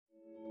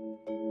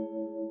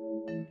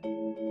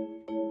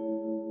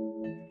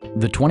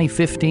The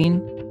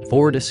 2015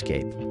 Ford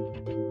Escape.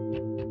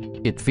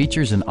 It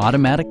features an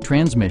automatic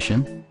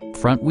transmission,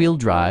 front-wheel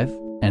drive,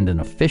 and an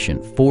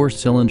efficient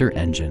 4-cylinder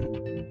engine.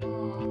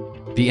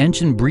 The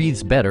engine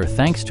breathes better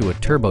thanks to a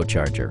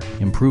turbocharger,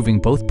 improving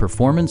both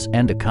performance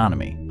and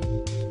economy.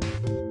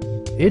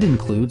 It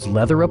includes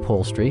leather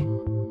upholstery,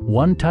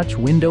 one-touch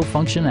window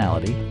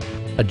functionality,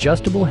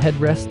 adjustable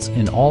headrests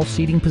in all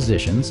seating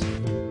positions,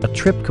 a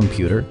trip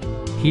computer,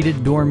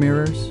 heated door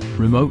mirrors,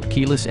 remote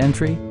keyless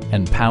entry,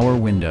 and power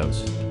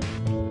windows.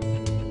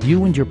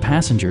 You and your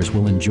passengers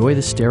will enjoy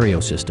the stereo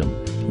system,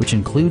 which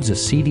includes a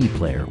CD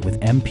player with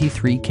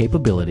MP3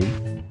 capability,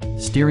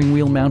 steering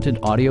wheel mounted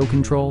audio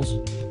controls,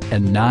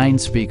 and 9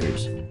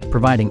 speakers,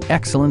 providing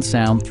excellent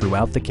sound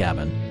throughout the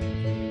cabin.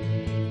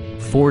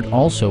 Ford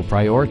also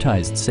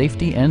prioritized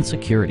safety and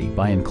security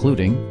by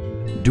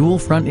including dual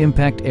front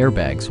impact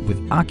airbags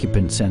with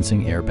occupant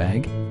sensing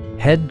airbag,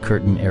 head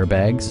curtain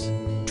airbags,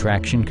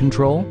 traction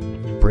control,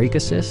 brake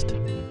assist,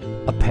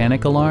 a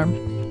panic alarm,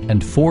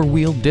 and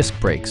 4-wheel disc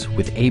brakes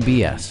with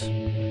ABS.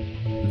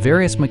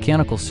 Various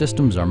mechanical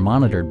systems are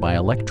monitored by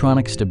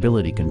electronic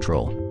stability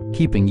control,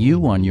 keeping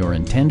you on your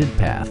intended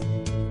path.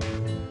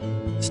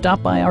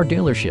 Stop by our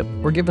dealership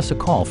or give us a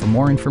call for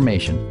more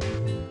information.